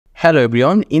Hello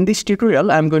everyone, in this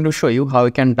tutorial I am going to show you how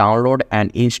you can download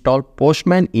and install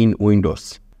Postman in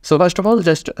Windows. So first of all,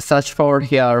 just search for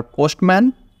here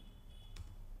Postman,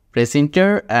 press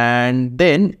enter, and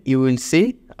then you will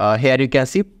see here you can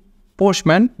see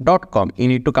postman.com. You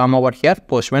need to come over here,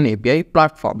 Postman API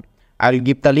platform. I will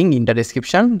give the link in the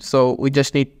description. So we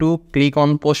just need to click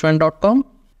on postman.com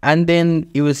and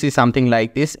then you will see something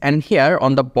like this, and here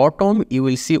on the bottom you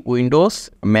will see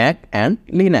Windows, Mac and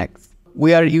Linux.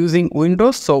 We are using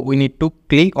Windows, so we need to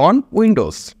click on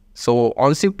Windows. So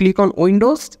once you click on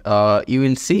Windows, you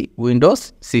will see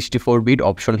Windows 64-bit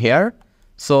option here.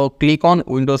 So click on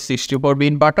Windows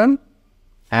 64-bit button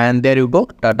and there you go,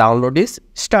 the download is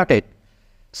started.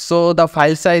 So the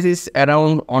file size is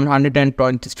around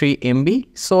 123 MB,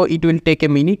 so it will take a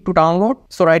minute to download.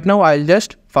 So right now I'll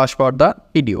just fast forward the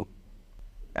video.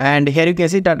 And here you can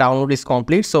see the download is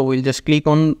complete, so we'll just click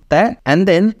on that, and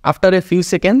then after a few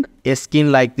seconds a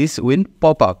screen like this will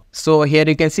pop up. So here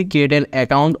you can see create an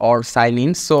account or sign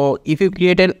in. So if you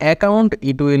create an account,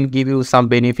 it will give you some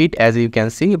benefit as you can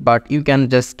see, but you can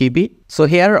just skip it. So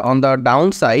here on the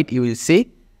downside you will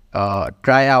see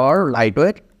try our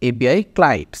lightweight API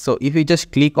client. So if you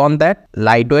just click on that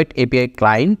lightweight API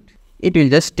client, it will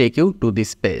just take you to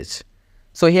this page.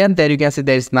 So here there you can see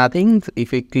there is nothing.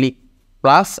 If you click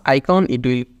plus icon, it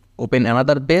will open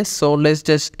another page. So let's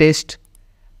just test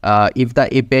if the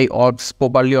API works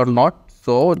properly or not.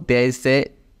 So there is a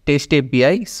test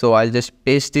API, so I'll just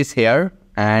paste this here,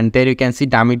 and there you can see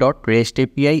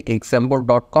dummy.restapi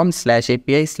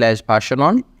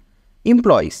example.com/API/version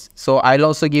employees. So I'll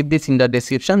also give this in the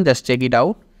description, just check it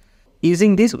out.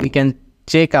 Using this we can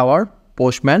check our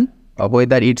Postman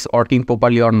whether it's working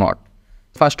properly or not.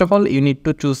 First of all, you need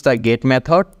to choose the get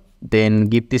method, then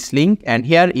give this link, and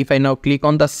here if I now click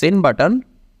on the send button,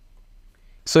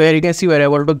 so here you can see we're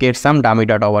able to get some dummy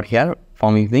data over here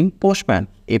from using Postman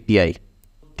API.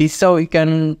 This is how you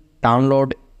can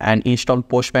download and install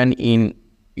Postman in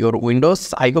your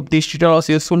Windows. I hope this tutorial was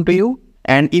useful to you,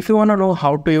 and if you want to know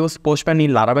how to use Postman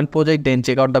in Laravel project, then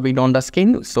check out the video on the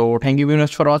screen. So thank you very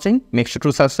much for watching. Make sure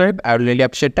to subscribe, I would really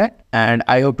appreciate that, and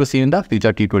I hope to see you in the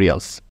future tutorials.